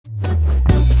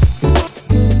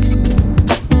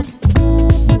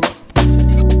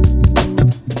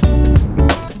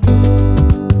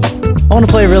want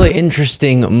to play a really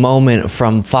interesting moment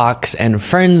from Fox and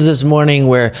Friends this morning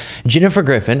where Jennifer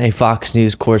Griffin, a Fox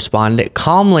News correspondent,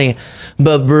 calmly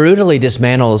but brutally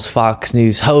dismantles Fox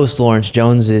News host Lawrence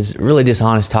Jones's really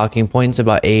dishonest talking points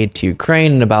about aid to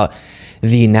Ukraine and about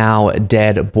the now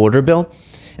dead border bill.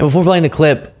 And before playing the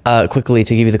clip, quickly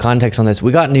to give you the context on this,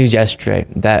 we got news yesterday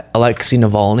that Alexei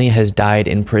Navalny has died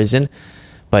in prison,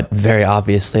 but very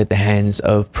obviously at the hands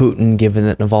of Putin, given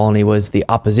that Navalny was the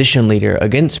opposition leader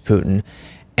against Putin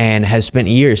and has spent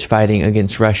years fighting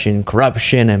against Russian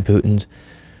corruption and Putin's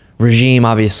regime.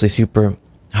 Obviously super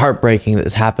heartbreaking that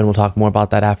this happened. We'll talk more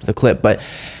about that after the clip. But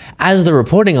as they're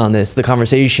reporting on this, the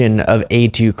conversation of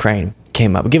aid to Ukraine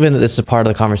came up, given that this is a part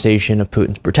of the conversation of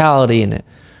Putin's brutality and it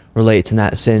relates in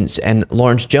that sense. And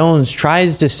Lawrence Jones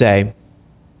tries to say,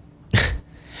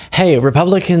 hey,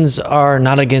 Republicans are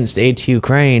not against aid to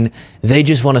Ukraine. They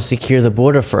just want to secure the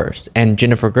border first. And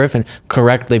Jennifer Griffin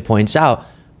correctly points out,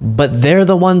 but they're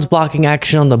the ones blocking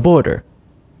action on the border.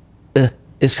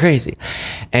 It's crazy.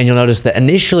 And you'll notice that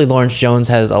initially Lawrence Jones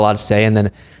has a lot to say, and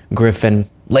then Griffin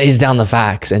lays down the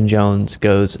facts and Jones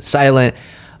goes silent.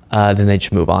 Then they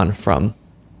just move on from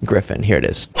Griffin. Here it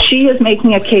is. She is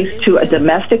making a case to a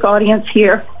domestic audience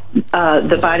here.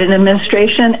 The Biden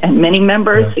administration and many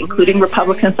members, including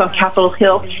Republicans on Capitol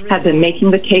Hill, have been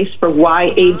making the case for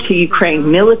why aid to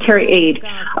Ukraine, military aid,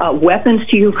 weapons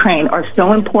to Ukraine are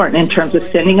so important in terms of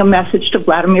sending a message to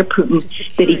Vladimir Putin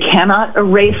that he cannot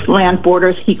erase land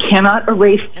borders, he cannot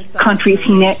erase countries,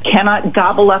 he cannot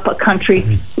gobble up a country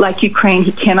like Ukraine,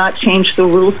 he cannot change the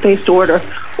rules-based order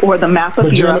or the map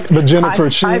of Europe. But Jennifer,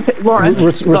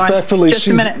 respectfully,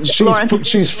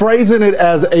 she's phrasing it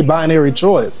as a binary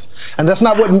choice. And that's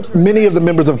not what many of the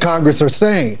members of Congress are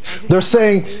saying. They're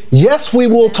saying, yes, we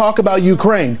will talk about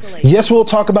Ukraine. Yes, we'll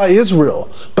talk about Israel.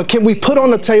 But can we put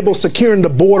on the table securing the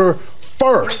border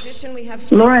first?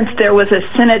 Lawrence, there was a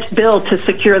Senate bill to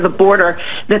secure the border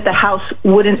that the House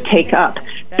wouldn't take up.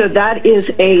 So that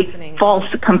is a false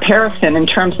comparison in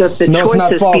terms of the choices being made. No, it's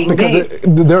not false,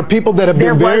 because there are people that have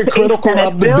been very critical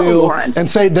of the bill and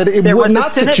say that it would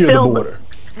not secure the border.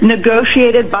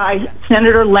 Negotiated by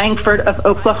Senator Langford of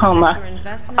Oklahoma,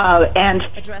 and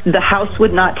the House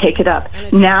would not take it up.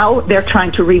 Now they're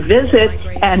trying to revisit,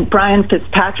 and Brian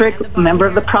Fitzpatrick, member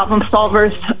of the Problem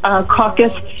Solvers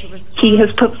Caucus, he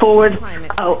has put forward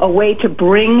a way to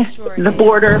bring the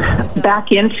border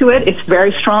back into it. It's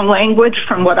very strong language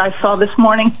from what I saw this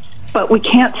morning. But we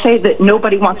can't say that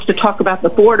nobody wants to talk about the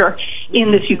border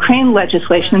in this Ukraine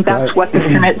legislation. That's what the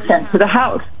Senate sent to the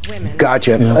House.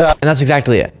 Gotcha. And that's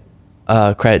exactly it.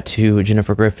 Credit to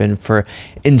Jennifer Griffin for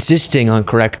insisting on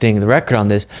correcting the record on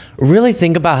this. Really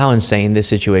think about how insane this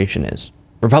situation is.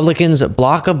 Republicans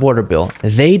block a border bill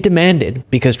they demanded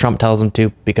because Trump tells them to,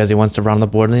 because he wants to run on the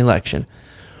board in the election.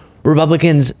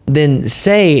 Republicans then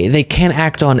say they can't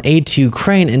act on aid to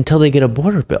Ukraine until they get a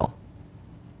border bill.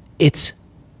 It's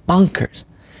bonkers.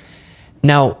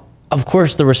 Now, of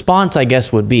course, the response, I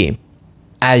guess, would be,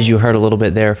 as you heard a little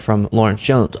bit there from Lawrence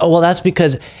Jones, oh, well, that's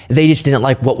because they just didn't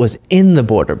like what was in the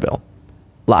border bill.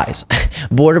 Lies.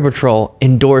 Border Patrol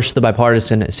endorsed the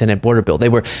bipartisan Senate border bill. They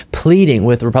were pleading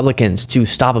with Republicans to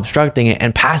stop obstructing it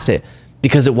and pass it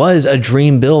because it was a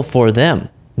dream bill for them,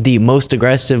 the most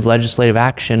aggressive legislative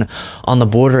action on the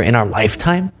border in our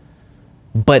lifetime.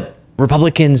 But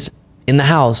Republicans in the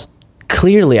House,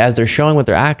 clearly, as they're showing with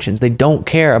their actions, they don't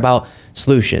care about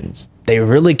solutions. They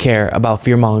really care about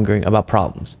fear-mongering, about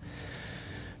problems.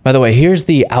 By the way, here's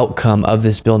the outcome of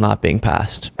this bill not being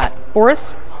passed.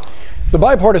 Boris? The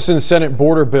bipartisan Senate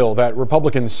border bill that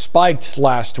Republicans spiked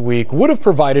last week would have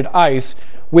provided ICE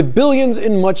with billions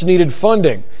in much-needed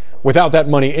funding. Without that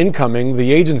money incoming,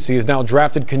 the agency has now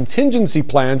drafted contingency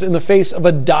plans in the face of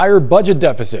a dire budget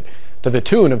deficit to the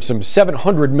tune of some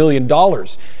 $700 million.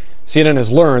 CNN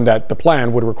has learned that the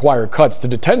plan would require cuts to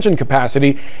detention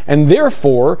capacity and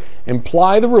therefore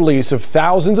imply the release of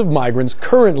thousands of migrants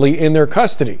currently in their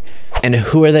custody. And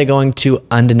who are they going to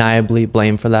undeniably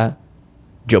blame for that?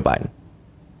 Joe Biden.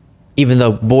 Even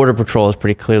though Border Patrol is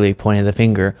pretty clearly pointing the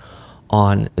finger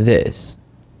on this.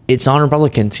 It's on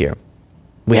Republicans here.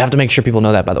 We have to make sure people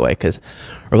know that, by the way, because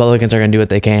Republicans are going to do what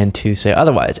they can to say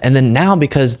otherwise. And then now,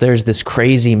 because there's this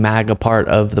crazy MAGA part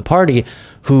of the party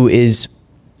who is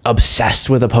obsessed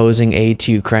with opposing aid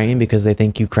to Ukraine because they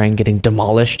think Ukraine getting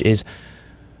demolished is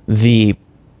the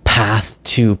path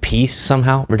to peace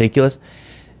somehow. Ridiculous.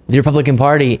 The Republican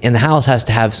Party in the House has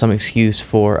to have some excuse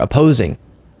for opposing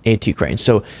aid to Ukraine.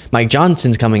 So Mike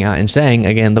Johnson's coming out and saying,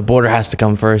 again, the border has to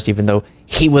come first, even though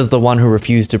he was the one who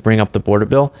refused to bring up the border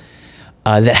bill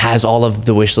that has all of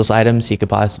the wish list items he could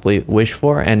possibly wish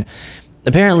for. And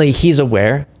apparently he's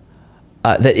aware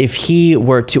that if he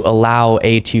were to allow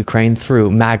aid to Ukraine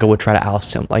through, MAGA would try to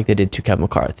oust him like they did to Kevin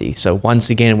McCarthy. So once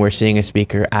again, we're seeing a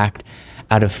speaker act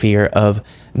out of fear of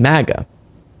MAGA.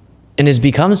 And it's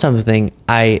become something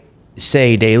I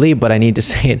say daily, but I need to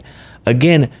say it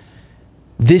again.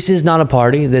 This is not a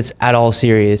party that's at all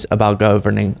serious about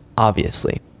governing,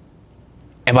 obviously.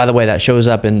 And by the way, that shows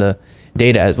up in the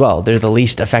data as well. They're the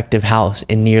least effective house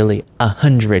in nearly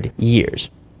 100 years.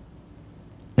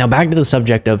 Now back to the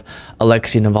subject of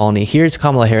Alexei Navalny. Here's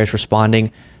Kamala Harris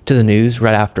responding to the news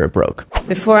right after it broke.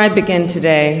 Before I begin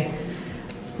today,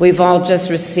 we've all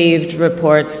just received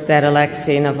reports that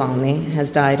Alexei Navalny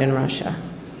has died in Russia.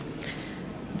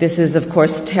 This is, of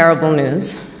course, terrible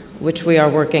news, which we are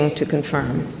working to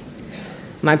confirm.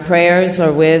 My prayers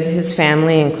are with his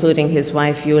family, including his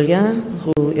wife, Yulia,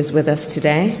 who is with us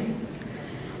today.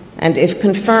 And if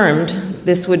confirmed,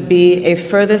 this would be a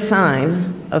further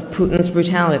sign of Putin's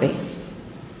brutality.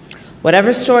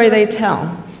 Whatever story they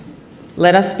tell,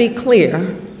 let us be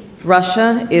clear,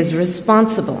 Russia is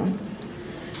responsible.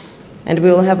 And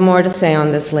we will have more to say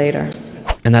on this later.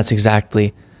 And that's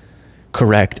exactly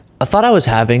correct. A thought I was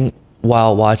having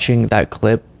while watching that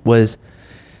clip was,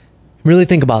 really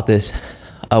think about this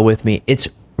with me. It's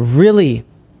really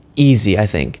easy, I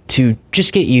think, to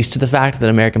just get used to the fact that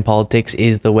American politics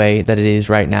is the way that it is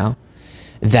right now,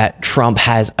 that Trump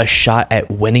has a shot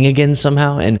at winning again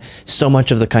somehow, and so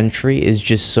much of the country is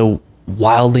just so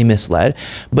wildly misled.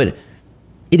 But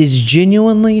it is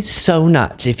genuinely so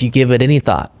nuts, if you give it any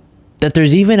thought, that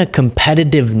there's even a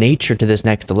competitive nature to this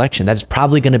next election that's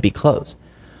probably going to be close.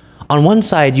 On one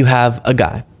side, you have a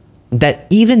guy that,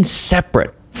 even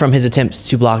separate from his attempts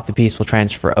to block the peaceful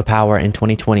transfer of power in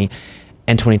 2020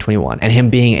 and 2021, and him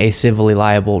being a civilly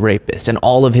liable rapist, and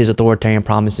all of his authoritarian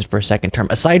promises for a second term,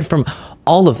 aside from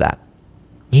all of that,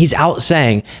 he's out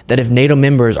saying that if NATO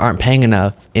members aren't paying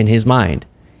enough, in his mind,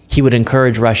 he would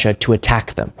encourage Russia to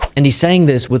attack them. And he's saying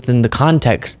this within the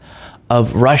context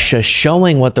of Russia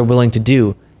showing what they're willing to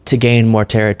do to gain more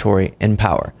territory and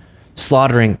power,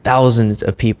 slaughtering thousands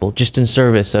of people just in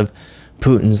service of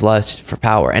Putin's lust for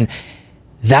power. And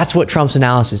that's what Trump's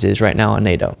analysis is right now on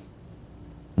NATO.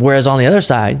 Whereas on the other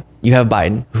side, you have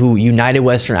Biden, who united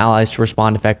Western allies to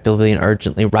respond effectively and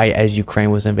urgently right as Ukraine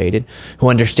was invaded, who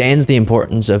understands the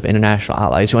importance of international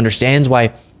allies, who understands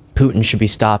why Putin should be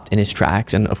stopped in his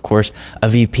tracks, and of course, a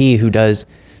VP who does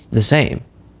the same.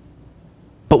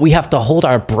 But we have to hold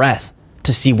our breath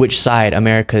to see which side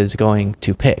America is going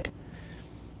to pick.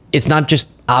 It's not just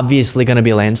obviously going to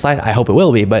be a landslide. I hope it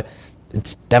will be, but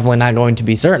it's definitely not going to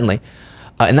be, certainly.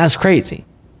 And that's crazy.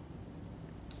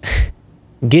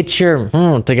 Get your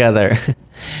together,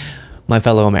 my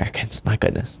fellow Americans. My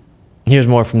goodness. Here's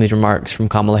more from these remarks from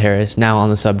Kamala Harris, now on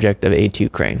the subject of aid to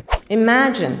Ukraine.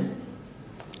 Imagine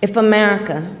if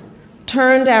America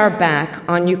turned our back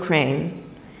on Ukraine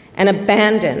and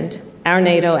abandoned our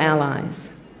NATO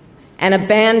allies and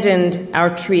abandoned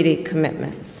our treaty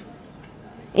commitments.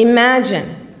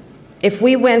 Imagine if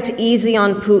we went easy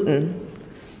on Putin,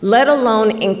 let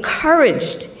alone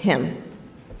encouraged him.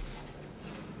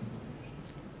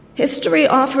 History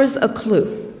offers a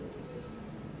clue.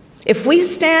 If we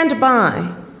stand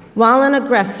by while an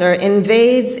aggressor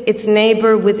invades its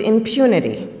neighbor with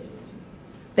impunity,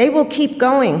 they will keep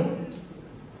going.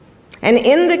 And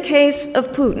in the case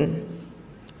of Putin,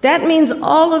 that means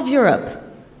all of Europe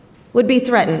would be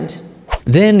threatened.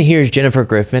 Then here's Jennifer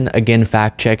Griffin, again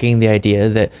fact-checking the idea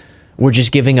that we're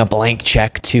just giving a blank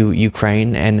check to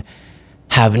Ukraine and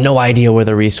have no idea where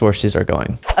the resources are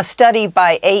going. A study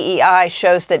by AEI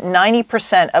shows that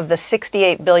 90% of the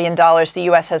 $68 billion the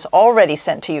U.S. has already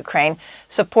sent to Ukraine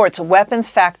supports weapons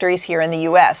factories here in the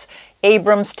U.S.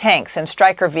 Abrams tanks and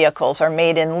Stryker vehicles are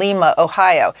made in Lima,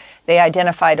 Ohio. They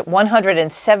identified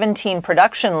 117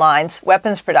 production lines,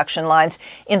 weapons production lines,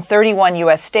 in 31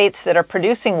 U.S. states that are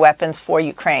producing weapons for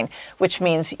Ukraine, which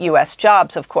means U.S.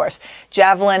 jobs, of course.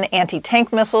 Javelin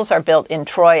anti-tank missiles are built in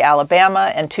Troy,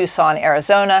 Alabama, and Tucson,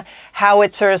 Arizona.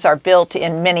 Howitzers are built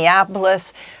in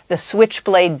Minneapolis. The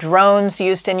Switchblade drones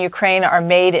used in Ukraine are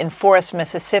made in Forest,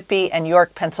 Mississippi, and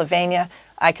York, Pennsylvania.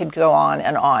 I could go on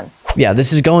and on. Yeah,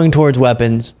 this is going towards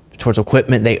weapons, towards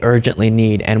equipment they urgently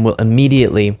need and will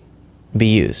immediately be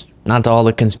used. Not to all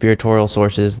the conspiratorial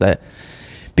sources that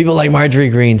people like Marjorie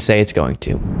Greene say it's going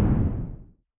to.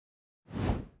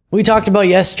 We talked about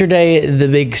yesterday the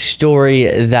big story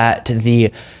that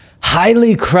the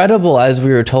highly credible, as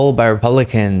we were told by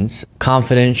Republicans,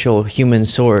 confidential human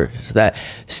source that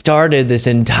started this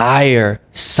entire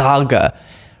saga,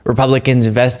 Republicans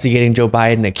investigating Joe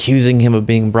Biden, accusing him of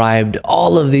being bribed,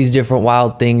 all of these different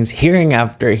wild things, hearing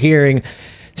after hearing,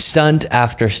 stunt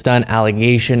after stunt,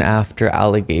 allegation after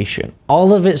allegation.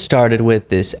 All of it started with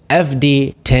this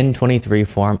FD 1023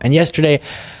 form. And yesterday,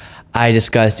 I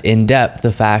discussed in depth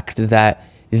the fact that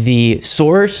the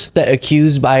source that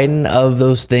accused Biden of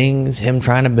those things, him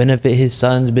trying to benefit his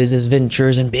son's business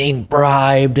ventures and being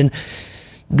bribed and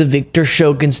the Victor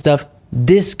Shokin stuff,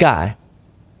 this guy,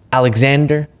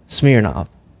 Alexander Smirnov,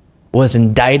 was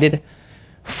indicted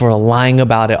for lying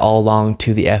about it all along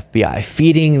to the FBI,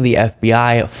 feeding the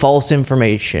FBI false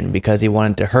information because he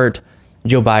wanted to hurt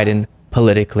Joe Biden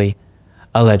politically,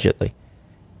 allegedly.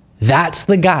 That's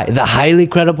the guy, the highly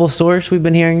credible source we've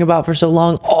been hearing about for so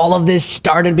long. All of this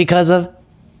started because of,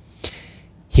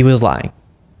 he was lying.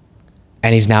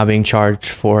 And he's now being charged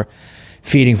for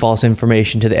feeding false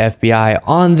information to the FBI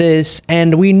on this.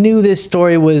 And we knew this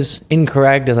story was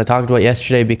incorrect, as I talked about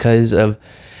yesterday, because of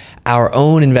our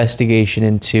own investigation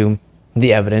into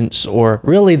the evidence, or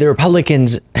really the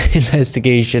Republicans'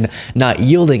 investigation not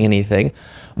yielding anything.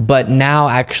 But now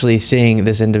actually seeing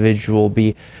this individual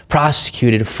be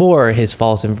prosecuted for his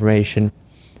false information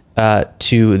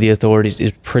to the authorities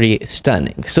is pretty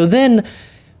stunning. So then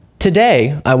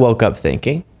today I woke up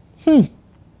thinking,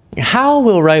 how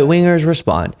will right-wingers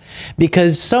respond?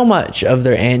 Because so much of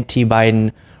their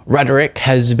anti-Biden rhetoric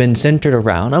has been centered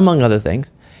around, among other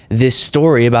things, this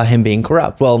story about him being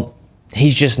corrupt. Well,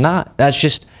 he's just not. That's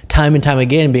just time and time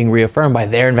again being reaffirmed by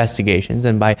their investigations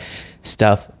and by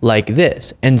stuff like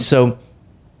this. And so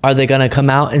are they going to come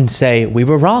out and say, we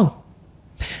were wrong?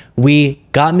 We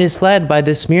got misled by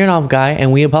this Smirnov guy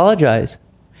and we apologize.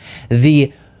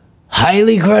 The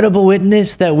highly credible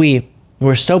witness that we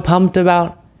were so pumped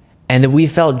about and that we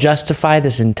felt justified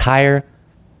this entire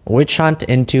witch hunt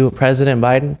into President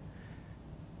Biden,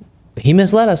 he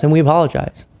misled us and we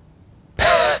apologize.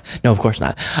 No, of course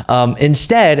not.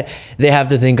 Instead, they have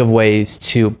to think of ways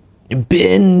to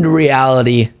bend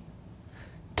reality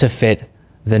to fit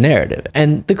the narrative.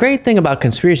 And the great thing about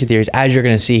conspiracy theories, as you're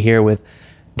going to see here with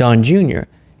Don Jr.,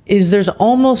 is there's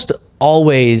almost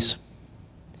always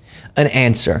an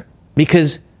answer,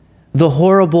 because the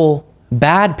horrible,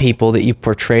 bad people that you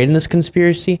portrayed in this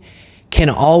conspiracy can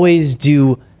always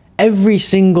do every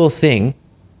single thing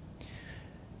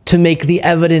to make the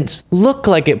evidence look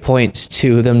like it points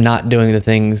to them not doing the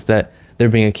things that they're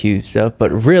being accused of.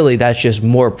 But really, that's just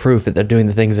more proof that they're doing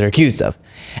the things they're accused of.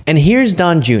 And here's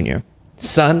Don Jr.,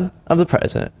 son of the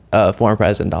president, former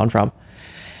President Donald Trump.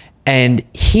 And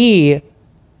he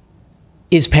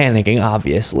is panicking,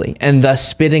 obviously, and thus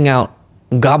spitting out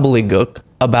gobbledygook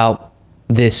about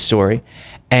this story.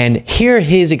 And hear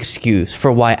his excuse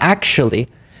for why actually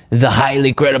the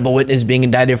highly credible witness being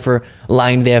indicted for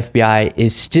lying to the FBI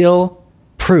is still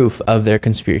proof of their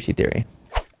conspiracy theory.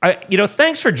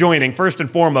 Thanks for joining, first and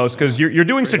foremost, because you're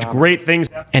doing such great things.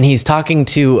 And he's talking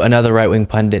to another right-wing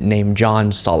pundit named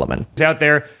John Solomon. Out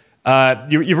there,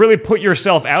 you've really put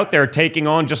yourself out there, taking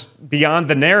on just beyond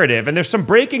the narrative. And there's some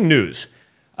breaking news.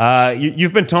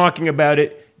 You've been talking about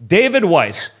it. David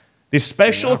Weiss, the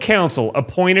special counsel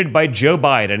appointed by Joe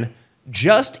Biden,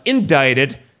 just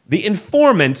indicted the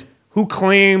informant who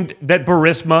claimed that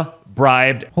Burisma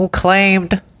bribed. Who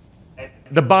claimed?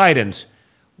 The Bidens.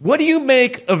 What do you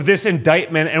make of this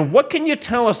indictment, and what can you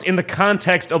tell us in the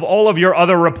context of all of your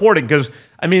other reporting? Because,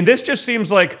 this just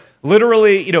seems like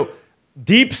literally,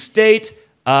 deep state,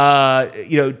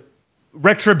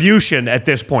 retribution at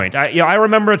this point. I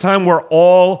remember a time where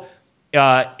all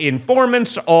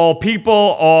informants, all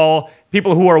people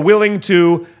who are willing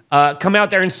to come out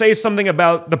there and say something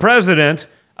about the president,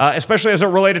 especially as it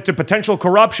related to potential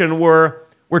corruption, were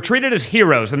treated as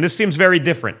heroes, and this seems very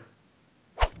different.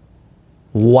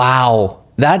 Wow,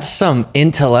 that's some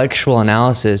intellectual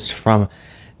analysis from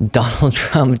Donald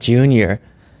Trump Jr.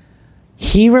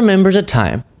 He remembers a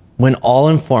time when all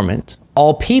informants,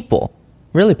 all people,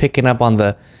 really picking up on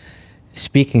the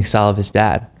speaking style of his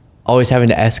dad, always having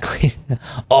to escalate,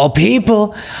 all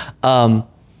people,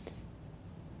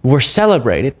 were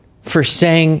celebrated for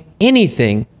saying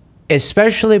anything,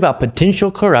 especially about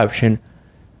potential corruption,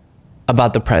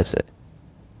 about the president.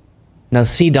 Now,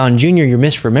 see, Don Jr., you're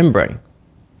misremembering.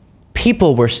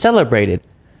 People were celebrated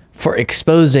for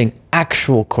exposing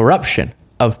actual corruption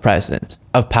of presidents,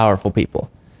 of powerful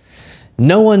people.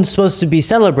 No one's supposed to be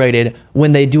celebrated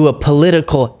when they do a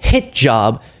political hit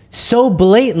job so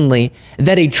blatantly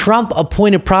that a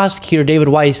Trump-appointed prosecutor, David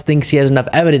Weiss, thinks he has enough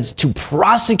evidence to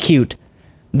prosecute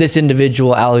this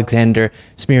individual, Alexander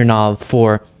Smirnov,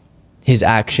 for his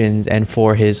actions and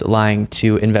for his lying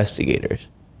to investigators.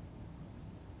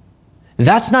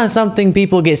 That's not something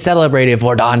people get celebrated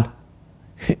for, Don.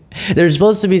 They're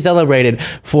supposed to be celebrated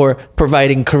for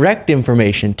providing correct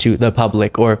information to the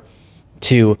public or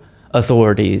to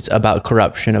authorities about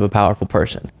corruption of a powerful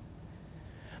person.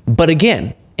 But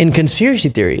again, in conspiracy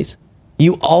theories,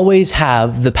 you always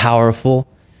have the powerful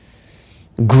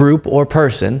group or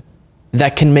person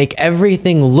that can make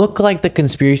everything look like the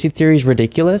conspiracy theory is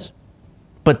ridiculous,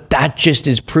 but that just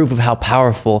is proof of how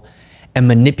powerful and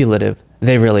manipulative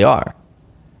they really are.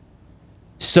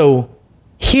 So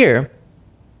here,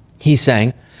 he's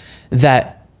saying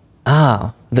that,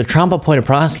 the Trump-appointed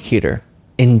prosecutor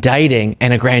indicting,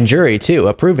 and a grand jury too,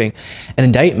 approving an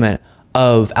indictment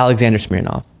of Alexander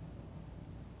Smirnov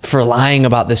for lying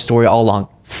about this story all along.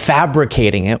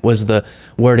 Fabricating it was the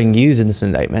wording used in this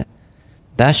indictment.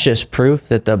 That's just proof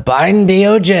that the Biden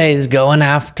DOJ is going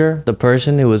after the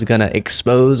person who was going to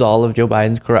expose all of Joe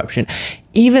Biden's corruption,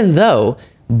 even though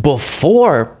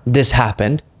before this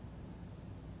happened,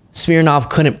 Smirnov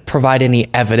couldn't provide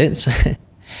any evidence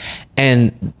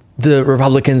and the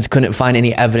Republicans couldn't find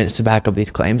any evidence to back up these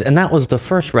claims. And that was the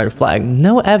first red flag.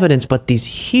 No evidence but these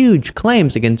huge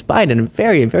claims against Biden.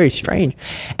 Very, very strange.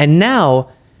 And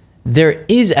now there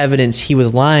is evidence he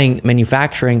was lying,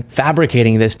 manufacturing,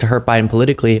 fabricating this to hurt Biden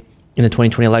politically in the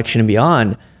 2020 election and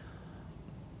beyond.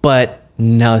 But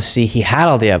now, see, he had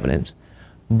all the evidence.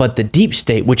 But the deep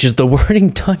state, which is the wording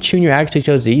Don Jr. actually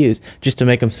chose to use just to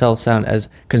make himself sound as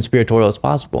conspiratorial as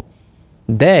possible,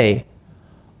 they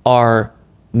are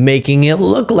making it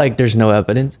look like there's no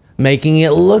evidence, making it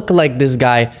look like this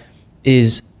guy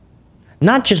is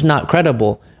not just not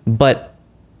credible, but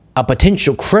a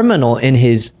potential criminal in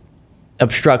his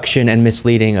obstruction and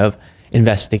misleading of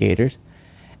investigators,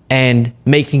 and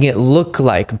making it look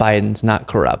like Biden's not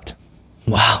corrupt.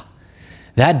 Wow.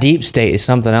 That deep state is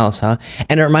something else, huh?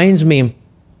 And it reminds me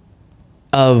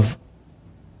of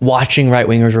watching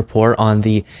right-wingers report on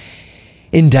the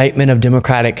indictment of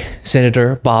Democratic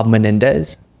Senator Bob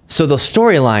Menendez. So the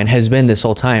storyline has been this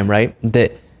whole time, right,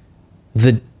 that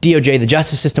the DOJ, the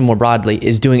justice system more broadly,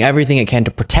 is doing everything it can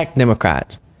to protect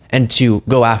Democrats and to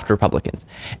go after Republicans.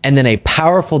 And then a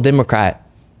powerful Democrat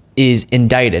is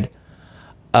indicted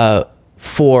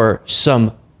for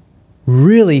some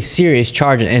really serious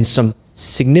charges and some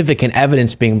significant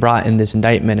evidence being brought in this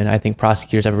indictment. And I think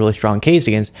prosecutors have a really strong case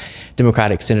against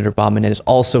Democratic Senator Bob Menendez,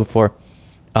 also for,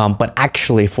 but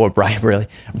actually for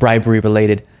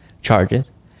bribery-related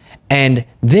charges. And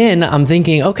then I'm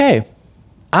thinking, okay,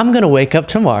 I'm going to wake up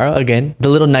tomorrow. Again, the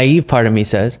little naive part of me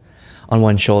says on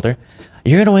one shoulder,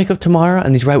 you're going to wake up tomorrow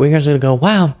and these right-wingers are going to go,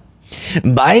 wow,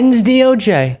 Biden's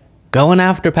DOJ going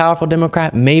after a powerful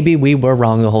Democrat. Maybe we were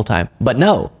wrong the whole time. But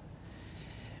no,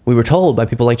 we were told by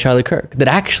people like Charlie Kirk that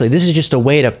actually this is just a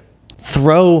way to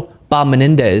throw Bob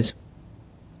Menendez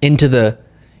into the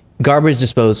garbage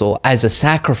disposal as a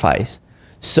sacrifice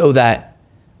so that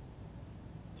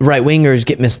right-wingers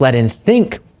get misled and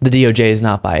think the DOJ is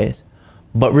not biased,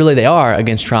 but really they are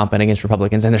against Trump and against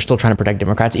Republicans, and they're still trying to protect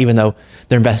Democrats, even though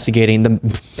they're investigating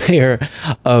the mayor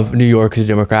of New York, who's a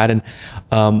Democrat, and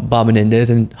Bob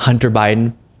Menendez, and Hunter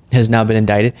Biden has now been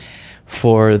indicted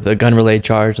for the gun-related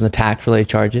charge and the tax-related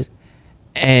charges.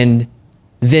 And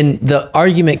then the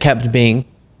argument kept being,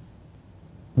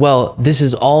 well, this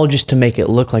is all just to make it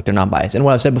look like they're not biased. And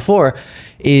what I've said before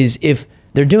is if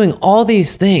they're doing all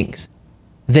these things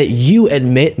that you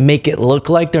admit make it look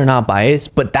like they're not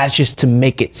biased, but that's just to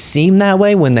make it seem that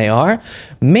way when they are,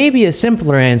 maybe a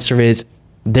simpler answer is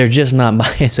they're just not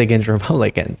biased against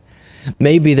Republicans.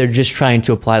 Maybe they're just trying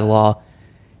to apply the law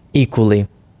equally,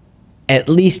 at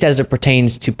least as it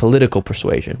pertains to political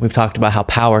persuasion. We've talked about how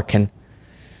power can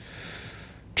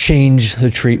change the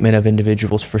treatment of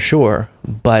individuals for sure,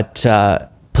 but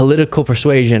political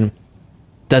persuasion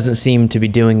doesn't seem to be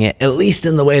doing it, at least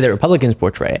in the way that Republicans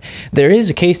portray it. There is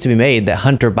a case to be made that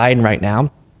Hunter Biden right now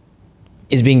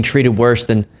is being treated worse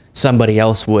than somebody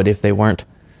else would if they weren't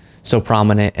so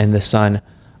prominent and the son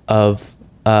of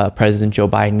President Joe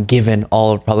Biden, given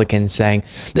all of Republicans saying,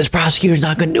 this prosecutor's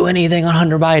not going to do anything on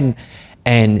Hunter Biden.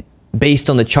 And based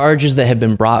on the charges that have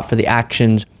been brought for the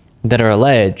actions that are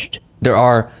alleged, there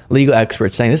are legal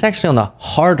experts saying this is actually on the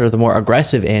harder, the more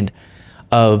aggressive end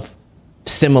of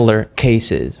similar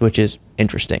cases, which is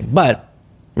interesting. But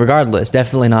regardless,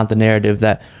 definitely not the narrative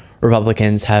that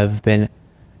Republicans have been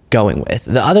going with.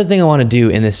 The other thing I want to do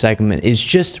in this segment is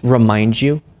just remind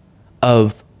you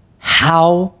of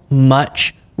how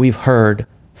much we've heard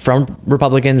from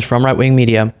Republicans, from right-wing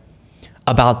media,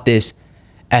 about this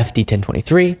FD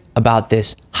 1023, about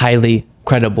this highly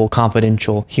credible,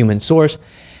 confidential human source.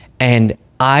 And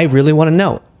I really want to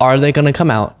know, are they going to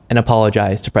come out and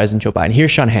apologize to President Joe Biden?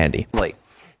 Here's Sean Hannity.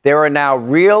 There are now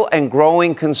real and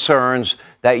growing concerns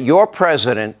that your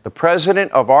president, the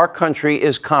president of our country,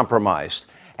 is compromised.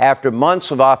 After months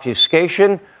of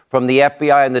obfuscation, from the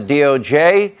FBI and the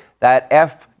DOJ. That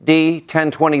FD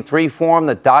 1023 form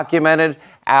that documented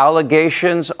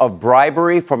allegations of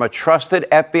bribery from a trusted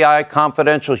FBI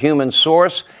confidential human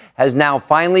source has now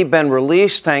finally been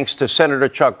released thanks to Senator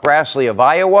Chuck Grassley of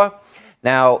Iowa.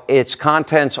 Now, its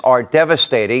contents are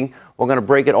devastating. We're going to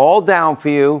break it all down for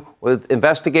you with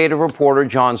investigative reporter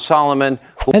John Solomon.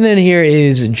 And then here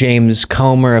is James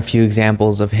Comer, a few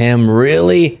examples of him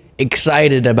really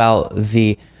excited about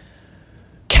the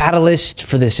catalyst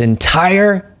for this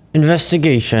entire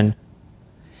investigation.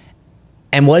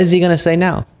 And what is he going to say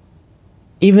now?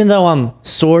 Even though I'm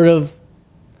sort of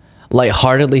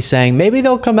lightheartedly saying maybe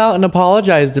they'll come out and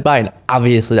apologize to Biden.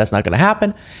 Obviously, that's not going to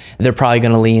happen. They're probably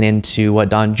going to lean into what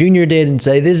Don Jr. did and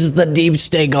say this is the deep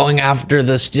state going after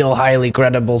the still highly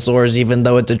credible source, even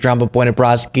though it's a Trump-appointed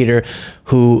prosecutor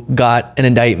who got an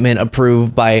indictment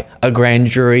approved by a grand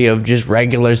jury of just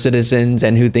regular citizens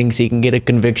and who thinks he can get a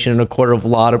conviction in a court of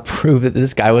law to prove that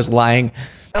this guy was lying.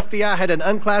 FBI had an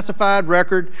unclassified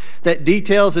record that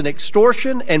details an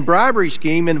extortion and bribery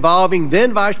scheme involving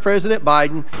then Vice President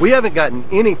Biden. We haven't gotten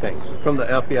anything from the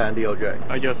FBI and DOJ.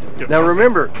 I guess. Now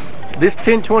remember, this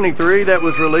 1023 that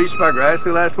was released by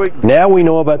Grassley last week, now we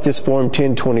know about this Form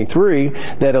 1023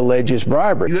 that alleges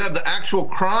bribery. You have the actual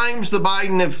crimes the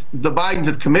Bidens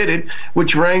have committed,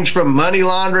 which range from money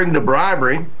laundering to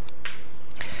bribery.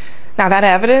 Now that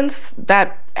evidence,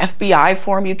 that FBI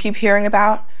form you keep hearing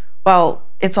about, well,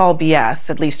 it's all BS,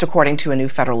 at least according to a new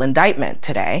federal indictment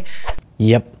today.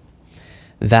 Yep,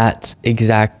 that's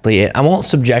exactly it. I won't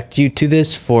subject you to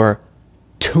this for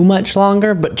too much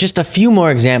longer, but just a few more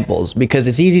examples because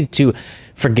it's easy to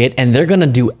forget, and they're going to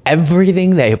do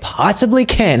everything they possibly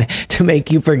can to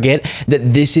make you forget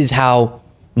that this is how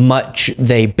much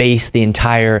they base the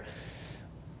entire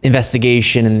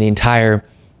investigation and the entire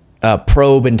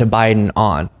probe into Biden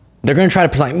on. They're going to try to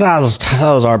present, that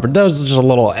was just a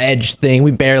little edge thing.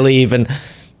 We barely even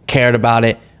cared about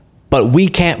it. But we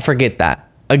can't forget that.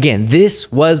 Again,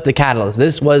 this was the catalyst.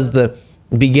 This was the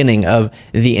beginning of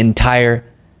the entire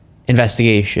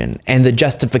investigation. And the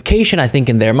justification, I think,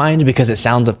 in their minds, because it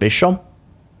sounds official,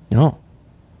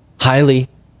 highly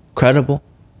credible,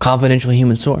 confidential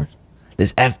human source,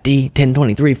 this FD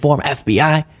 1023 form,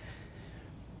 FBI,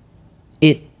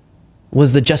 it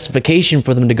was the justification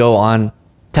for them to go on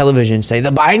television, say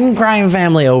the Biden crime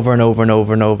family over and over and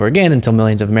over and over again until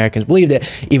millions of Americans believed it,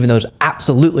 even though there's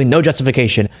absolutely no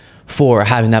justification for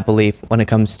having that belief when it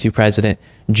comes to President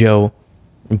Joe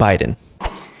Biden.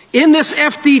 In this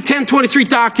FD 1023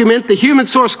 document, the human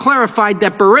source clarified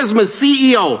that Burisma's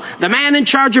CEO, the man in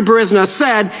charge of Burisma,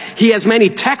 said he has many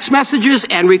text messages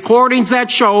and recordings that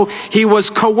show he was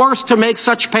coerced to make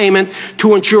such payment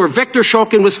to ensure Victor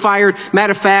Shokin was fired.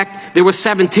 Matter of fact, there were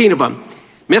 17 of them.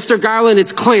 Mr. Garland,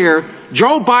 it's clear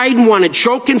Joe Biden wanted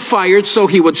Shokin fired so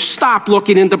he would stop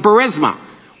looking into Burisma,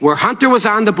 where Hunter was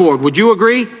on the board. Would you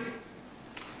agree?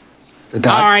 All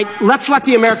right, let's let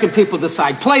the American people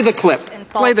decide. Play the clip.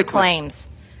 Play the clip. Claims.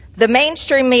 The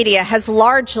mainstream media has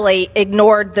largely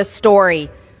ignored the story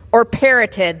or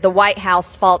parroted the White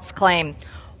House false claim.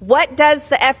 What does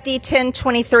the FD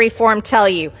 1023 form tell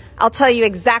you? I'll tell you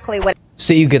exactly what.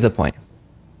 So you get the point.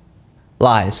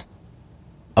 Lies.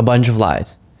 A bunch of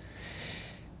lies.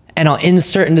 And I'll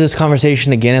insert into this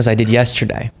conversation again as I did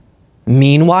yesterday.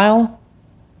 Meanwhile,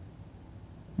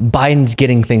 Biden's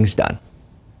getting things done.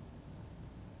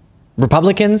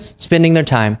 Republicans spending their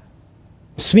time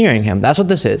smearing him. That's what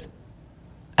this is.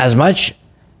 As much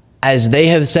as they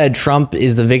have said Trump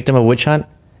is the victim of a witch hunt,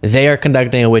 they are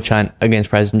conducting a witch hunt against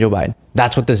President Joe Biden.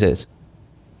 That's what this is.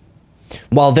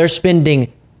 While they're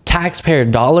spending taxpayer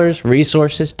dollars,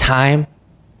 resources, time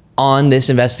on this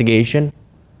investigation,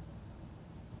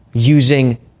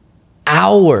 using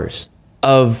hours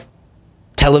of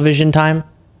television time,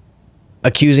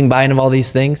 accusing Biden of all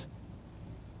these things,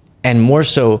 and more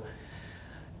so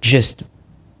just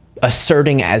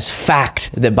asserting as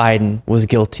fact that Biden was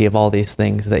guilty of all these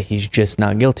things that he's just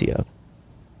not guilty of.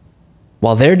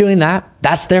 While they're doing that,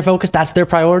 that's their focus, that's their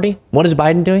priority. What is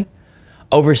Biden doing?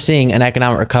 Overseeing an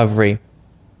economic recovery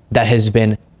that has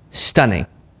been stunning.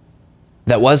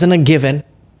 That wasn't a given.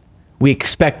 We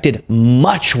expected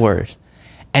much worse.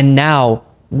 And now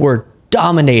we're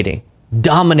dominating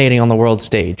on the world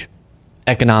stage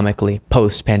economically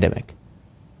post-pandemic.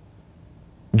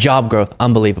 Job growth,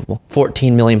 unbelievable.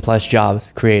 14 million plus jobs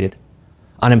created.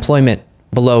 Unemployment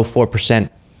below 4%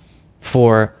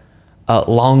 for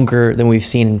longer than we've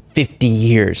seen in 50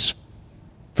 years.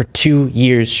 For 2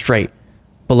 years straight,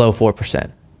 below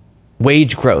 4%.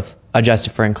 Wage growth,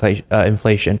 adjusted for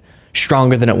inflation,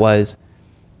 stronger than it was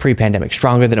pre-pandemic,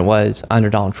 stronger than it was under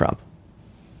Donald Trump.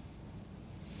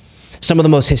 some of the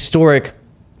most historic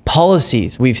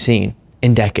policies we've seen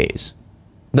in decades.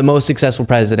 The most successful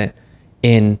president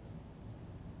in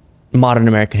modern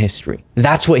American history.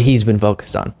 That's what he's been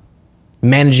focused on.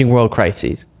 Managing world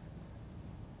crises.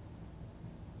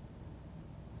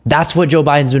 That's what Joe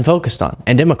Biden's been focused on,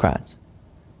 and Democrats.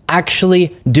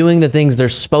 Actually doing the things they're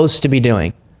supposed to be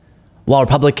doing, while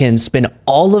Republicans spend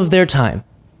all of their time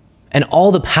and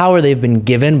all the power they've been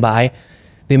given by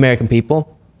the American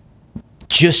people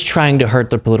just trying to hurt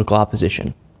their political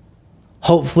opposition.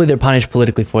 Hopefully they're punished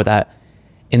politically for that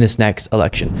in this next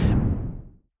election.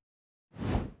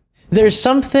 There's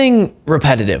something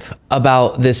repetitive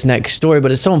about this next story,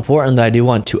 but it's so important that I do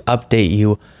want to update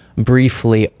you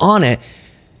briefly on it.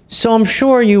 So I'm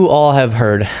sure you all have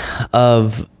heard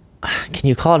of, can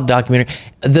you call it a documentary?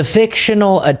 The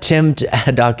fictional attempt at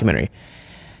a documentary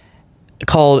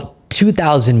called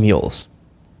 2,000 Mules.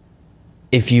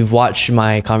 If you've watched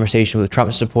my conversation with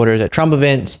Trump supporters at Trump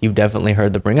events, you've definitely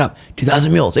heard them bring up 2,000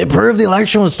 mules. It proved the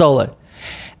election was stolen.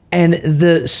 And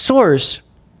the source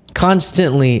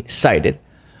constantly cited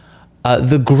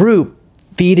the group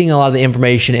feeding a lot of the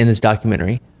information in this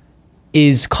documentary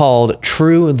is called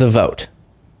True the Vote.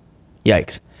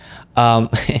 Yikes.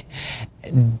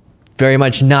 Very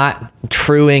much not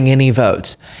truing any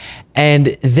votes.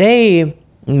 And they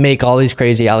make all these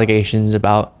crazy allegations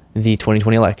about the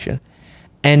 2020 election.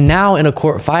 And now in a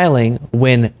court filing,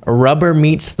 when rubber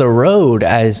meets the road,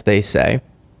 as they say,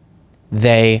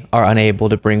 they are unable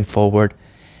to bring forward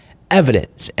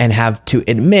evidence and have to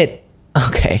admit,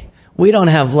 okay, we don't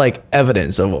have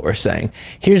evidence of what we're saying.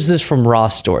 Here's this from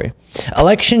Raw's story.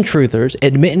 Election truthers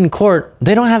admit in court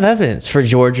they don't have evidence for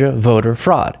Georgia voter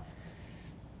fraud.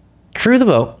 True the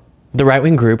Vote, the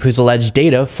right-wing group whose alleged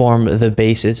data form the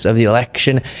basis of the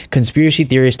election conspiracy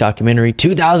theorist documentary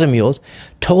 2,000 Mules,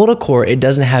 told a court it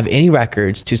doesn't have any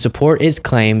records to support its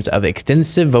claims of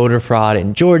extensive voter fraud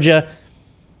in Georgia,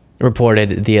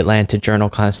 reported the Atlanta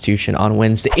Journal-Constitution on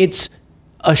Wednesday. It's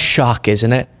a shock,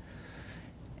 isn't it?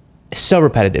 So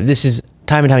repetitive. This is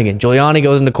time and time again. Giuliani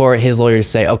goes into court. His lawyers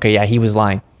say, okay, yeah, he was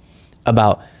lying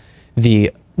about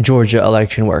the Georgia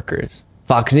election workers.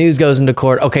 Fox News goes into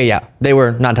court. Okay, yeah, they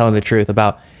were not telling the truth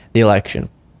about the election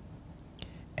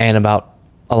and about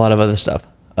a lot of other stuff,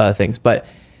 things. But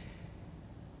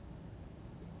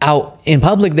out in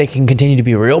public, they can continue to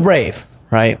be real brave,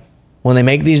 right? When they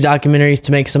make these documentaries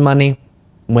to make some money,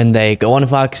 when they go on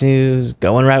Fox News,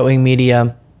 go on right-wing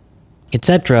media,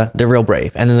 etc., they're real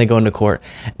brave. And then they go into court,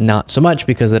 not so much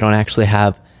because they don't actually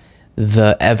have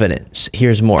the evidence.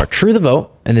 Here's more. True the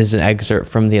Vote, and this is an excerpt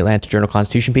from the Atlanta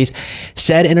Journal-Constitution piece,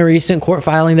 said in a recent court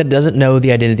filing that doesn't know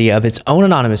the identity of its own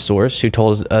anonymous source who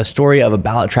told a story of a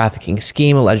ballot trafficking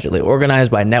scheme allegedly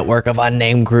organized by a network of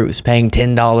unnamed groups paying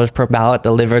 $10 per ballot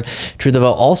delivered. True the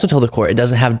Vote also told the court it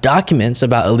doesn't have documents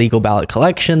about illegal ballot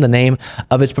collection, the name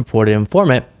of its purported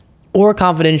informant, or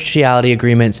confidentiality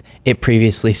agreements it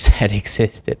previously said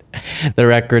existed. The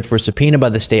records were subpoenaed by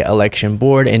the state election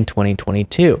board in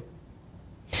 2022.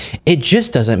 It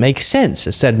just doesn't make sense,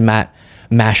 said Matt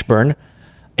Mashburn,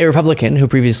 a Republican who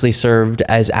previously served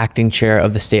as acting chair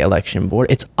of the state election board.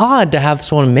 It's odd to have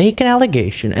someone make an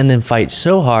allegation and then fight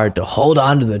so hard to hold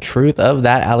on to the truth of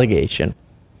that allegation.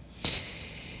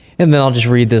 And then I'll just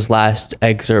read this last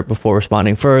excerpt before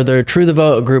responding further. True the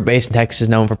Vote, a group based in Texas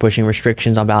known for pushing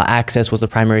restrictions on ballot access, was the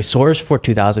primary source for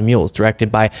 2,000 Mules,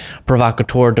 directed by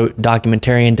provocateur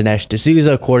documentarian Dinesh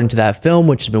D'Souza. According to that film,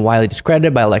 which has been widely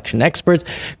discredited by election experts,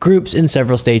 groups in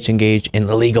several states engage in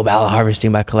illegal ballot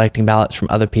harvesting by collecting ballots from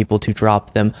other people to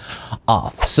drop them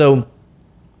off. So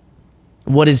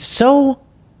what is so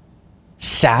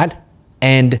sad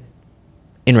and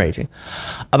enraging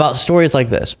about stories like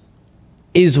this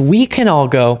is we can all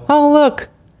go, oh, look,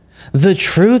 the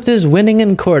truth is winning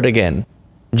in court again.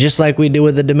 Just like we do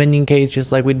with the Dominion case,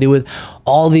 just like we do with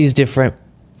all these different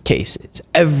cases.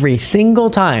 Every single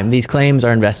time these claims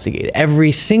are investigated,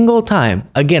 every single time,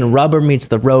 again, rubber meets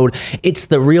the road. It's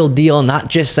the real deal, not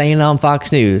just saying it on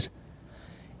Fox News.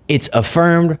 It's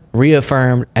affirmed,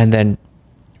 reaffirmed, and then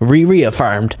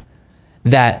reaffirmed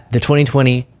that the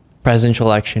 2020 presidential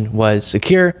election was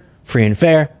secure, free and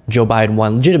fair. Joe Biden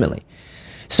won legitimately.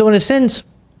 So in a sense,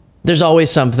 there's always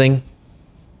something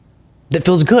that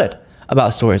feels good about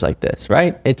stories like this,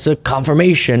 right? It's a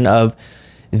confirmation of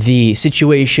the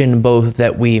situation, both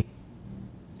that we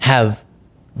have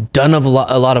done a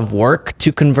lot of work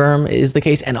to confirm is the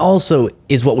case, and also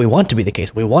is what we want to be the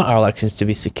case. We want our elections to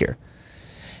be secure.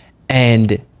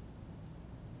 And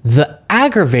the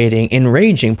aggravating,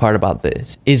 enraging part about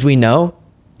this is we know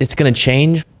it's going to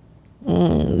change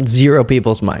zero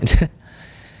people's minds.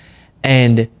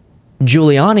 And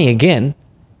Giuliani, again,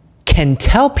 can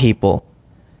tell people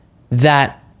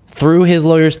that through his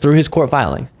lawyers, through his court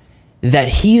filings, that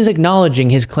he's acknowledging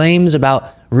his claims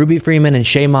about Ruby Freeman and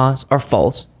Shaye Moss are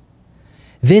false,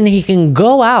 then he can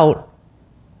go out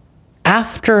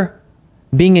after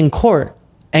being in court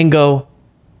and go,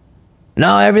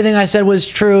 no, everything I said was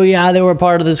true. Yeah, they were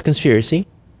part of this conspiracy.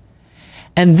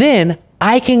 And then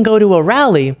I can go to a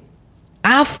rally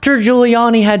after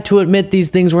Giuliani had to admit these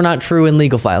things were not true in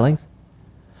legal filings.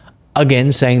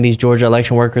 Again, saying these Georgia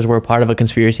election workers were part of a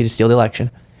conspiracy to steal the election.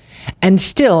 And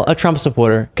still, a Trump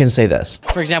supporter can say this.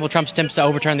 For example, Trump's attempts to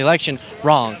overturn the election,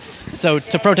 wrong. So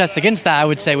to protest against that, I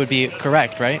would say would be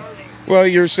correct, right? Well,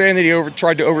 you're saying that he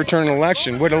tried to overturn an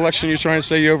election. What election are you trying to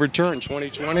say you overturned?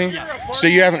 2020? Yeah. So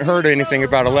you haven't heard anything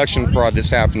about election fraud that's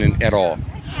happening at all?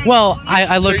 Well,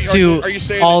 I look to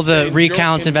all the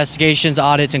recounts, investigations,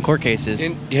 audits, and court cases.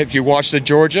 Have you watched the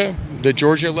Georgia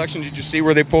election? Did you see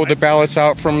where they pulled the ballots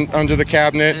out from under the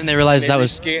cabinet? And they realized that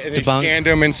was debunked. They scanned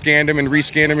them and scanned them and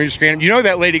rescanned them and rescanned them. You know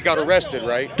that lady got arrested,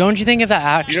 right? Don't you think if that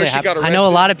actually happened? I know a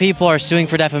lot of people are suing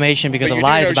for defamation because of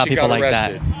lies about people like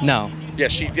that. No. Yeah,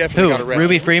 she definitely got arrested.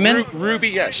 Ruby Freeman? Ruby,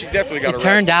 yeah, she definitely got arrested.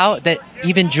 It turned out that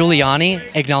even Giuliani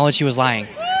acknowledged he was lying.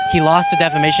 He lost a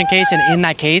defamation case, and in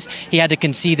that case, he had to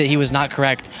concede that he was not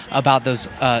correct about those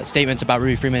statements about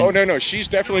Ruby Freeman. Oh, no, she's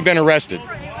definitely been arrested.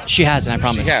 She hasn't, I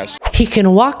promise. She has. He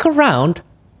can walk around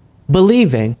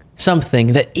believing something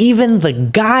that even the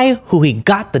guy who he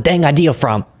got the dang idea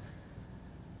from,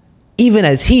 even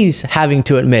as he's having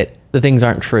to admit the things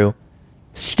aren't true,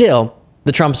 still,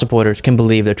 the Trump supporters can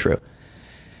believe they're true.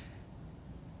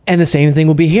 And the same thing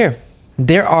will be here.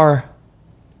 There are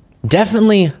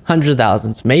definitely hundreds of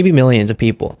thousands, maybe millions of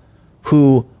people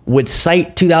who would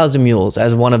cite 2,000 Mules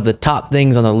as one of the top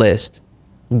things on the list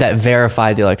that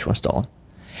verified the election was stolen.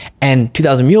 And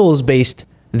 2,000 Mules based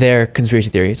their conspiracy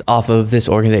theories off of this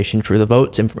organization, True the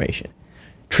Vote's information.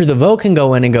 True the Vote can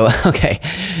go in and go, okay,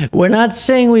 we're not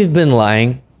saying we've been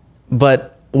lying,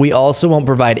 but we also won't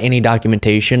provide any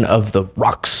documentation of the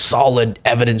rock solid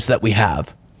evidence that we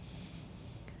have.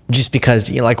 Just because,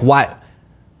 you know, like, why?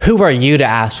 Who are you to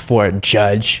ask for a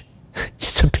judge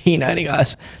subpoenaing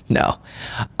us? No.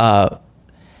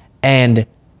 And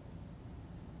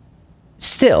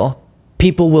still,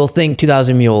 people will think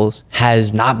 2,000 Mules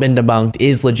has not been debunked,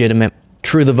 is legitimate.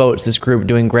 True the Vote's this group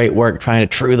doing great work trying to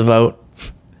true the vote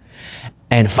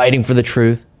and fighting for the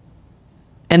truth.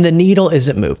 And the needle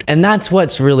isn't moved. And that's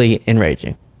what's really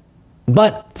enraging.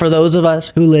 But for those of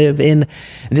us who live in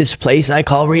this place I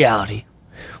call reality,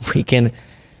 we can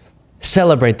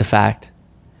celebrate the fact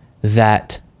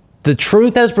that the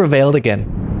truth has prevailed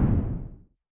again.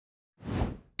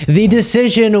 The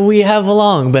decision we have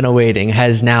long been awaiting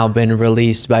has now been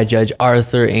released by Judge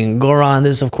Arthur Engoron.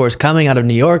 This, of course, coming out of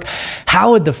New York.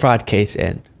 How would the fraud case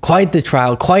end? Quite the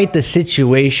trial, quite the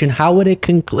situation. How would it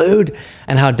conclude?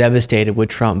 And how devastated would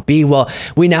Trump be? Well,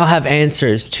 we now have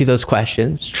answers to those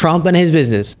questions. Trump and his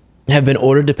business have been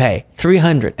ordered to pay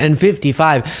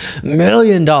 $355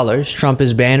 million. Trump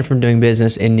is banned from doing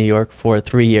business in New York for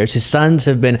 3 years. His sons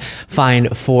have been fined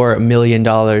 $4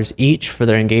 million each for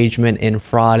their engagement in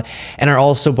fraud and are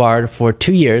also barred for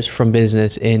 2 years from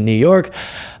business in New York.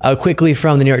 Quickly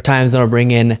from the New York Times, then I'll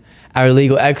bring in our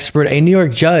legal expert. A New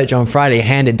York judge on Friday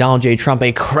handed Donald J. Trump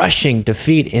a crushing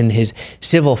defeat in his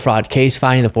civil fraud case,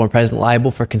 finding the former president liable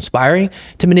for conspiring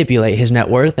to manipulate his net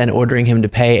worth and ordering him to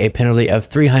pay a penalty of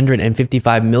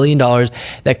 $355 million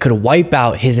that could wipe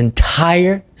out his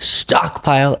entire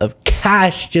stockpile of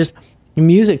cash. Just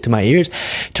music to my ears.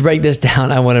 To break this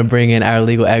down, I want to bring in our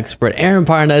legal expert, Aaron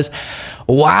Parnas.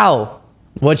 Wow.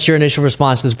 What's your initial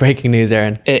response to this breaking news,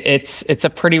 Aaron? It's a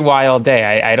pretty wild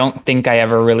day. I don't think I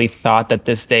ever really thought that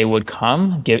this day would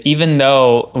come, even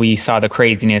though we saw the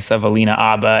craziness of Alina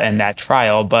Abba and that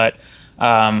trial. But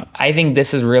I think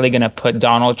this is really going to put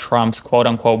Donald Trump's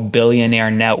quote-unquote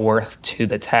billionaire net worth to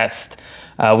the test.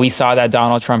 We saw that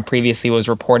Donald Trump previously was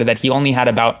reported that he only had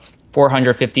about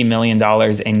 $450 million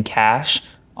in cash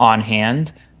on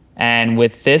hand. And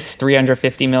with this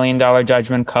 $350 million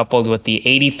judgment coupled with the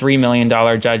 $83 million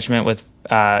judgment with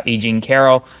E. Jean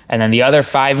Carroll, and then the other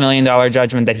 $5 million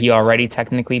judgment that he already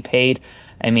technically paid,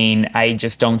 I mean, I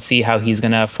just don't see how he's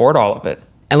going to afford all of it.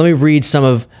 And let me read some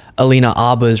of Alina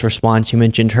Abba's response. You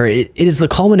mentioned her. It is the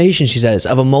culmination, she says,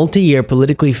 of a multi-year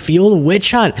politically fueled witch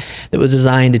hunt that was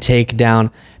designed to take down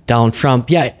Donald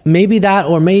Trump. Yeah, maybe that,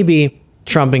 or maybe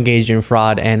Trump engaged in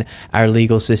fraud and our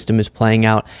legal system is playing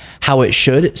out how it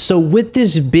should. So with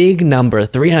this big number,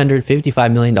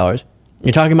 $355 million,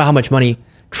 you're talking about how much money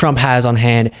Trump has on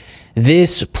hand.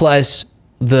 This plus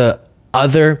the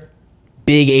other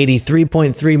big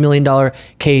 $83.3 million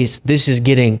case, this is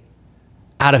getting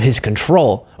out of his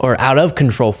control, or out of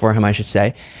control for him, I should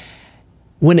say.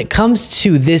 When it comes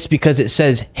to this, because it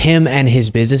says him and his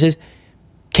businesses,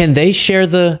 can they share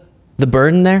the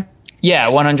burden there? Yeah,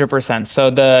 100%. So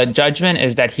the judgment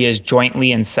is that he is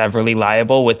jointly and severally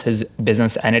liable with his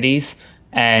business entities.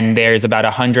 And there's about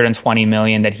 120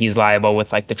 million that he's liable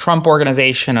with, like the Trump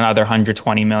Organization, another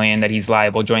 120 million that he's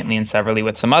liable jointly and severally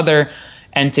with some other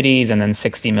entities, and then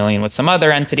 60 million with some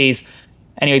other entities.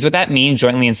 Anyways, what that means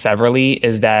jointly and severally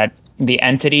is that the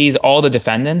entities, all the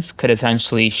defendants, could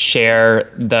essentially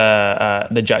share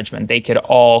the judgment. They could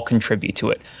all contribute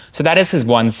to it. So that is his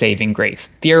one saving grace.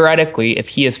 Theoretically, if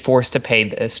he is forced to pay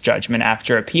this judgment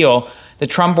after appeal, the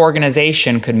Trump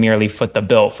Organization could merely foot the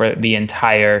bill for the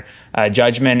entire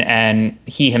judgment, and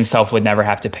he himself would never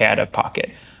have to pay out of pocket.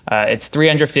 It's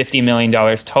 $350 million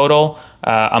total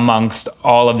amongst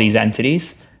all of these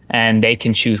entities, and they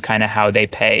can choose kind of how they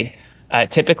pay.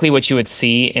 Typically, what you would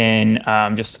see in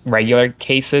just regular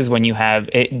cases, when you have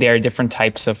there are different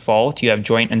types of fault. You have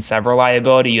joint and several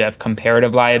liability. You have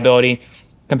comparative liability.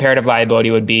 Comparative liability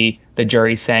would be the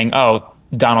jury saying, "Oh,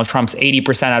 Donald Trump's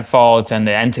 80% at fault, and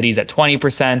the entity's at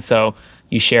 20%." So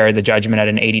you share the judgment at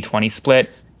an 80-20 split.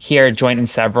 Here, joint and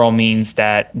several means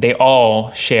that they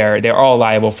all share. They're all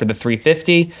liable for the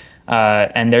 350,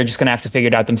 and they're just going to have to figure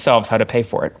it out themselves how to pay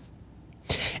for it.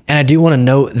 And I do want to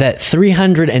note that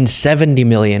 $370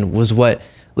 million was what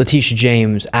Letitia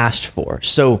James asked for.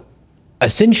 So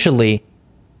essentially,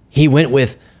 he went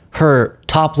with her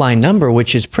top line number,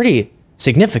 which is pretty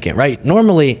significant, right?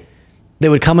 Normally, they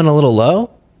would come in a little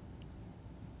low.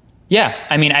 Yeah,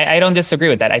 I mean, I don't disagree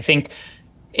with that. I think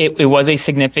it was a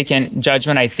significant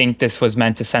judgment. I think this was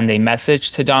meant to send a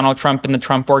message to Donald Trump and the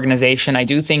Trump Organization. I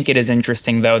do think it is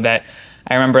interesting, though, that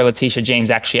I remember Letitia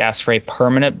James actually asked for a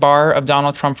permanent bar of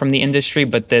Donald Trump from the industry,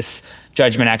 but this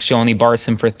judgment actually only bars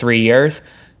him for 3 years.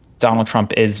 Donald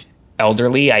Trump is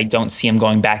elderly. I don't see him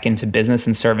going back into business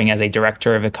and serving as a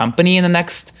director of a company in the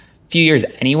next few years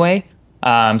anyway.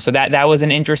 So that was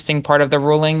an interesting part of the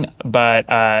ruling, but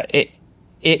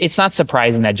it's not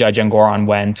surprising that Judge Engoron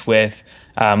went with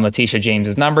Letitia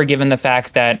James's number, given the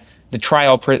fact that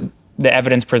the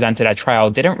evidence presented at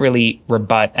trial didn't really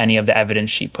rebut any of the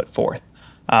evidence she put forth.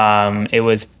 It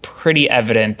was pretty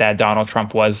evident that Donald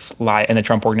Trump was and the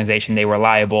Trump Organization, they were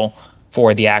liable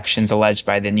for the actions alleged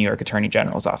by the New York Attorney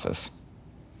General's office.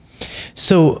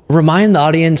 So remind the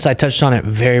audience, I touched on it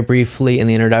very briefly in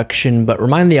the introduction, but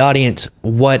remind the audience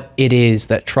what it is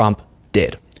that Trump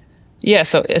did. Yeah,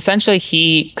 so essentially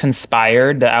he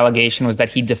conspired. The allegation was that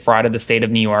he defrauded the state of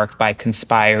New York by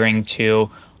conspiring to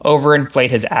overinflate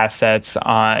his assets.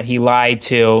 He lied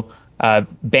to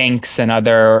banks and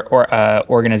other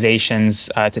organizations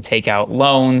to take out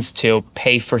loans, to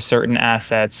pay for certain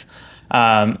assets.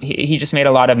 He just made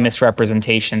a lot of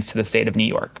misrepresentations to the state of New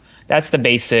York. That's the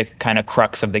basic kind of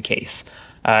crux of the case.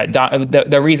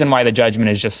 The reason why the judgment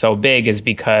is just so big is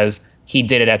because he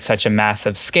did it at such a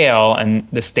massive scale, and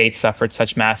the state suffered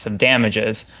such massive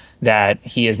damages that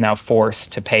he is now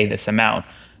forced to pay this amount.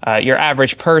 Your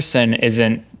average person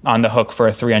isn't on the hook for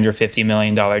a $350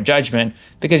 million judgment,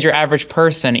 because your average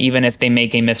person, even if they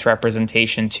make a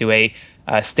misrepresentation to a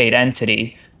state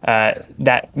entity,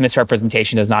 that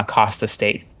misrepresentation does not cost the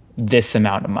state this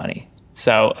amount of money.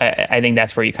 So I think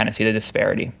that's where you kind of see the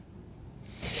disparity.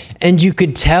 And you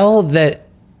could tell that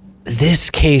this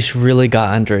case really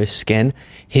got under his skin.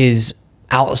 His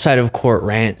outside of court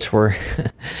rants were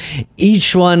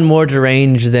each one more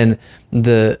deranged than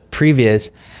the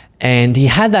previous. And he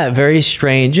had that very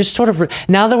strange, just sort of,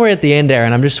 now that we're at the end,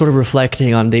 Aaron, I'm just sort of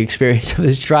reflecting on the experience of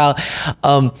this trial.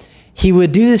 He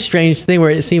would do this strange thing where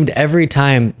it seemed every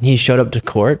time he showed up to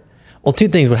court, well, two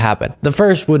things would happen. The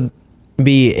first would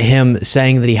be him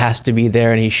saying that he has to be there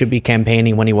and he should be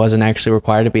campaigning when he wasn't actually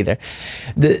required to be there.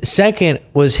 The second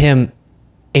was him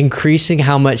increasing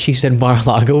how much he said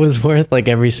Mar-a-Lago was worth, like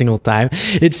every single time.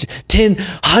 It's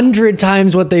 100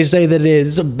 times what they say that it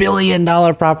is. It's $1 billion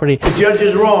property. The judge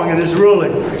is wrong in his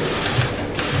ruling.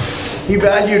 He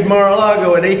valued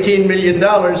Mar-a-Lago at $18 million,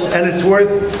 and it's worth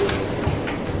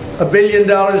 $1 billion,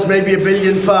 maybe $1.5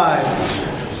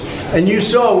 billion. And you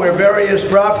saw where various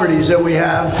properties that we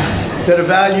have that are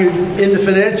valued in the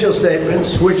financial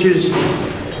statements, which is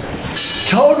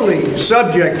totally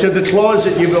subject to the clause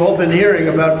that you've all been hearing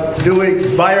about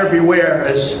doing buyer beware,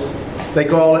 as they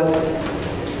call it.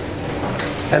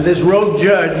 And this rogue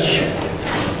judge,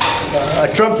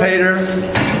 a Trump hater,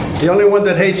 the only one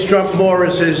that hates Trump more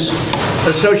is his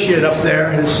associate up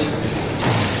there, his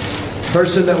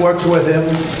person that works with him.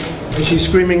 And she's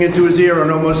screaming into his ear on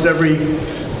almost every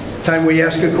time we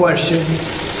ask a question.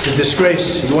 It's a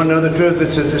disgrace. You want to know the truth?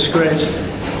 It's a disgrace.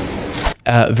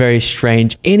 very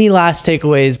strange. Any last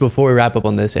takeaways before we wrap up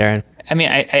on this, Aaron? I mean,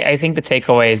 I think the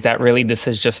takeaway is that really this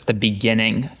is just the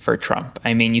beginning for Trump.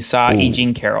 I mean, you saw E.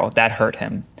 Jean Carroll, that hurt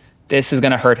him. This is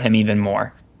going to hurt him even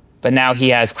more. But now he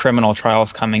has criminal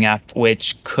trials coming up,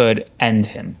 which could end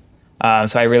him.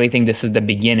 So I really think this is the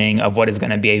beginning of what is going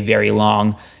to be a very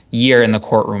long year in the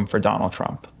courtroom for Donald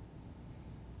Trump.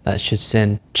 That should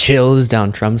send chills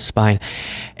down Trump's spine.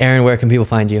 Aaron, where can people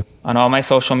find you? On all my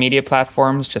social media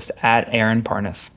platforms, just at Aaron Parnas.